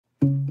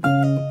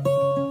Buenos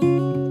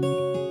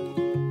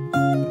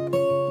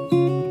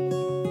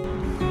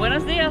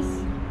dias!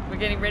 We're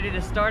getting ready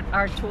to start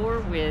our tour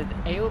with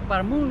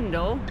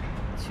Europamundo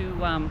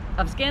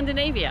of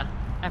Scandinavia.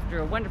 After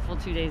a wonderful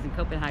 2 days in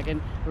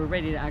Copenhagen, we're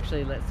ready to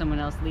actually let someone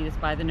else lead us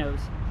by the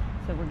nose.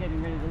 So we're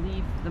getting ready to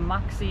leave the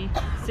Moxie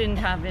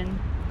Sindhaven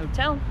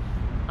Hotel.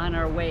 On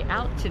our way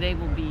out today,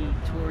 we'll be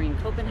touring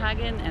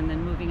Copenhagen and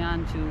then moving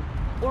on to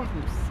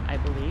Aarhus, I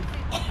believe,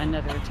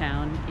 another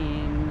town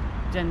in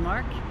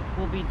Denmark.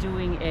 We'll be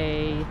doing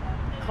a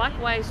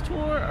clockwise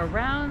tour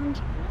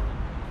around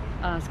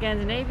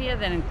Scandinavia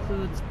that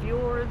includes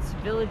fjords,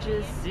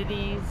 villages,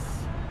 cities,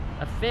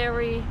 a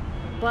ferry,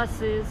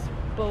 buses,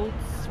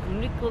 boats,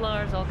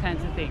 funiculars, all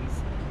kinds of things.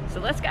 So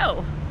let's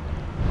go!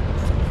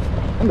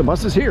 And the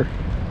bus is here.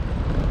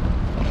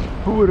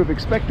 Who would have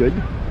expected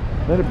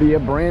that it be a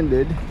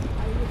branded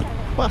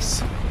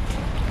bus?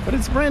 But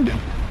it's branded.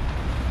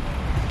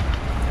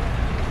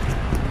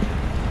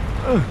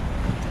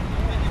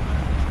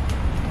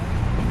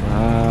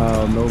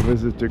 Wow, no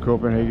visit to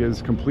Copenhagen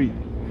is complete.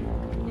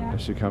 I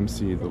should come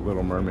see the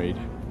Little Mermaid.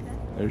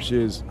 There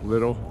she is,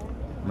 Little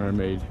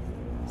Mermaid,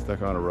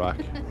 stuck on a rock.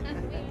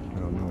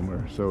 Oh no,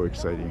 more. So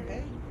exciting.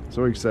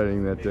 So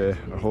exciting that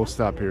our whole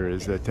stop here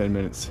is 10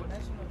 minutes.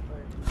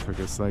 Took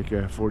us like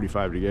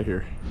 45 to get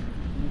here.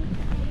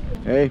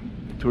 Hey,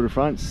 Tour de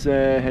France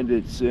had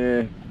its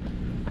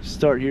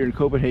start here in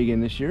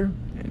Copenhagen this year,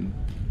 and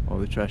all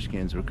the trash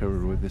cans were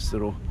covered with this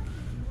little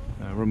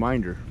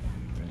reminder.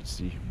 Let's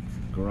see,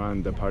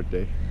 Grande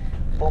Parte.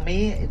 For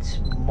me, it's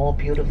more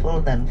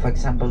beautiful than, for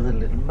example, the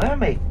Little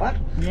Mermaid, but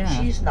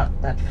she's not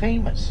that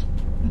famous.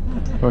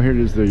 Well, here it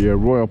is, the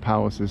Royal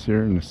Palaces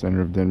here in the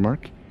center of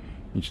Denmark.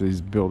 Each of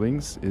these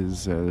buildings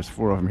is, there's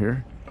 4 of them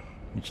here.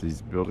 Each of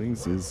these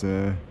buildings is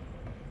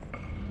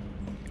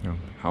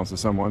house of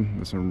someone.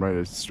 This one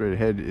right straight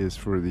ahead is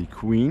for the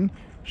Queen.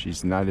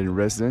 She's not in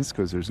residence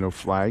because there's no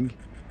flag.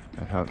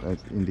 That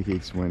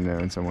indicates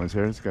when someone's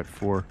here. It's got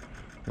 4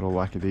 little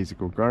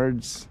lackadaisical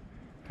guards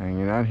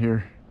hanging out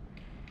here.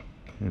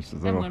 Here's a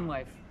little, and one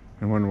wife.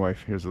 And one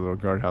wife. Here's the little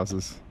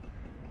guardhouses.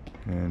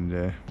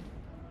 And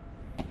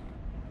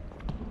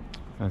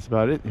that's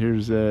about it.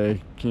 Here's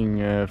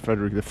King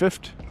Frederick V.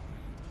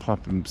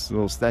 Plop his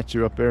little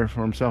statue up there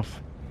for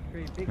himself.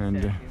 Pretty big and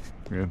statue.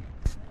 Yeah,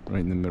 right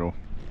in the middle.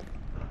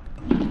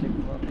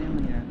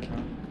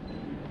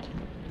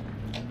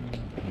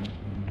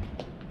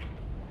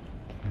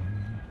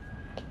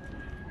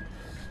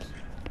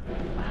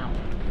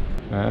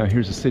 Wow.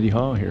 Here's a city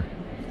hall here,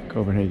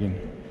 Copenhagen.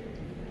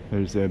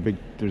 There's a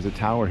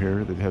tower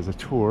here that has a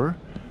tour.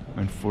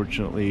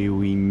 Unfortunately,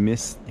 we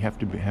missed. You have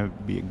to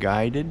be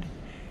guided,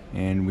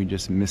 and we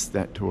just missed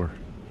that tour.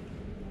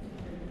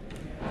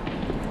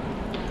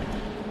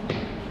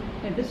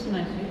 Hey, this is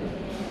nice.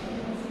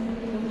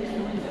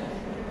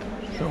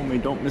 Show me,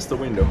 don't miss the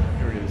window.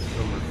 Here it is,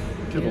 over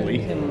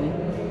Tivoli.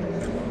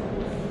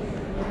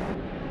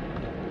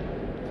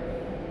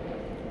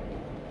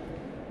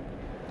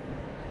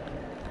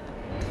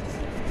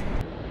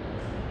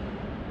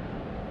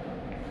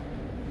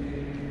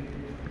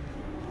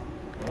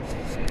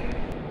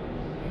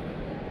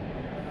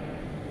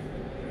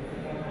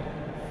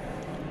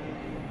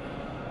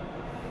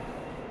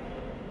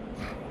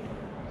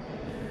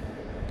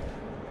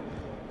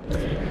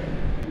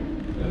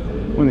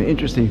 One of the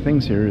interesting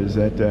things here is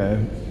that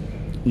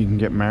you can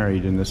get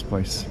married in this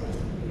place,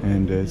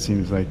 and it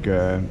seems like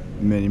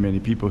many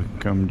people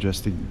come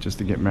just to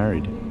get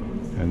married.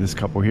 This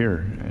couple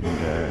here, and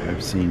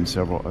I've seen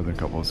several other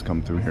couples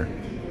come through here.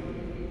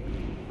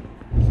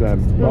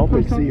 There's the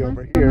Baltic Sea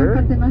over here.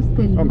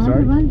 I'm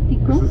sorry.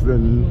 This is the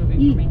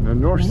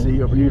North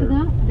Sea over here,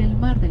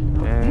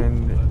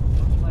 and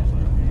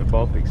the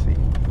Baltic Sea.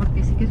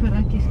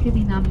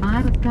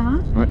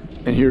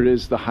 And here it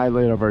is, the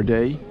highlight of our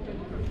day.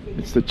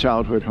 It's the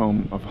childhood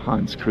home of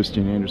Hans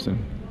Christian Andersen.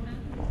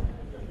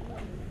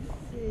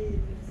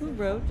 Who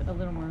wrote A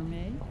Little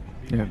Mermaid?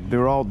 Yeah, they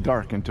were all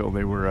dark until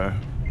they were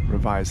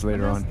revised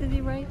later on. What else did he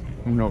write?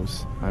 Who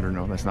knows? I don't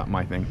know. That's not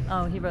my thing.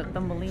 Oh, he wrote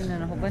Thumbelina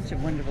and a whole bunch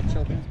of wonderful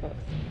children's books.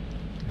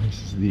 This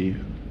is the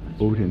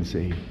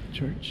Odense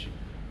Church.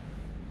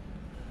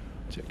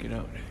 Check it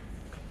out.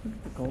 Look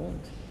at the gold.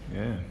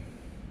 Yeah.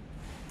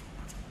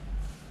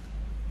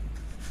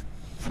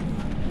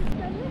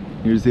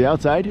 Here's the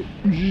outside.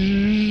 Can't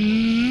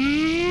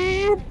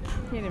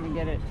even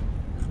get it.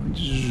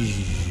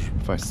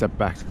 If I step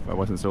back, if I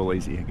wasn't so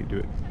lazy, I could do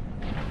it.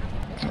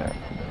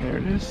 There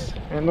it is.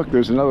 And look,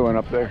 there's another one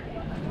up there.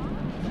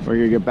 We're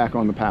gonna get back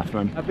on the path,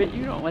 man. I bet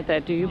you don't want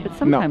that, do you? But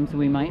sometimes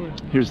we might.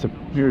 Here's the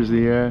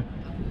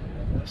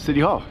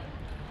City Hall.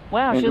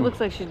 Wow, she looks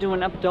like she's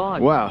doing up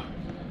dog. Wow.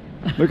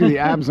 Look at the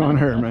abs on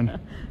her, man.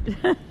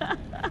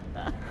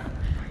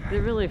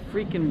 They're really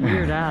freaking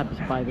weird abs,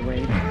 by the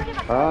way.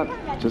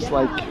 Just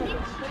like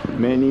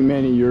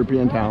many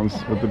European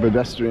towns with the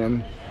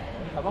pedestrian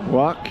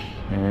walk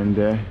and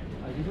the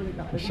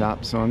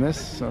shops on this.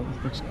 So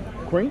it looks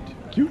quaint,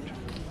 cute.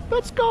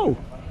 Let's go.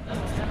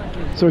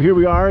 So here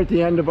we are at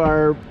the end of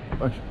our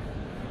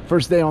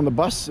First day on the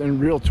bus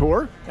and real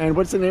tour. And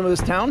what's the name of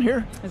this town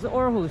here? It's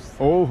Aarhus.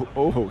 Oh,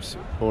 Aarhus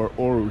or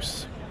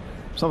Aarhus,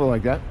 something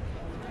like that.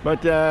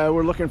 But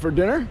we're looking for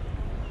dinner,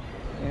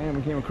 and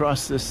we came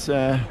across this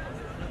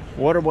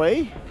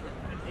waterway,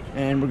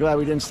 and we're glad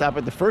we didn't stop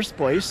at the first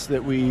place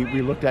that we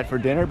looked at for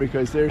dinner,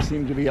 because there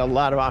seemed to be a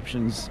lot of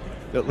options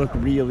that look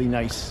really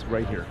nice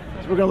right here.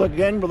 So we're gonna look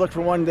again. We'll look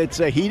for one that's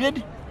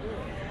heated,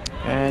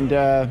 and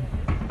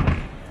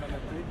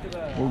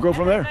we'll go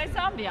from there. Nice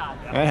ambiance.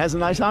 It has a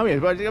nice ambiance.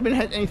 But I mean,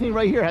 anything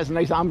right here has a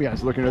nice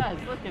ambiance. Looking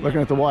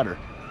at the water.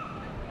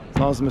 As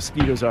long as the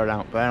mosquitoes aren't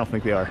out, but I don't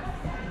think they are.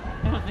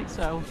 I don't think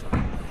so.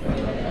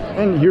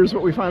 And here's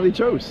what we finally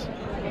chose.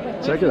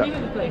 Check it out.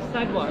 The place?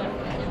 Sidewalk.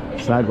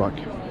 Sidewalk.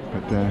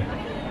 But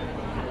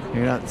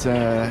you know, it's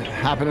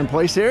happening in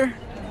place here.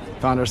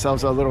 Found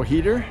ourselves a little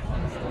heater,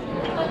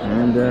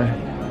 and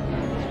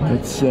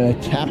let's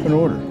tap and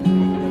order.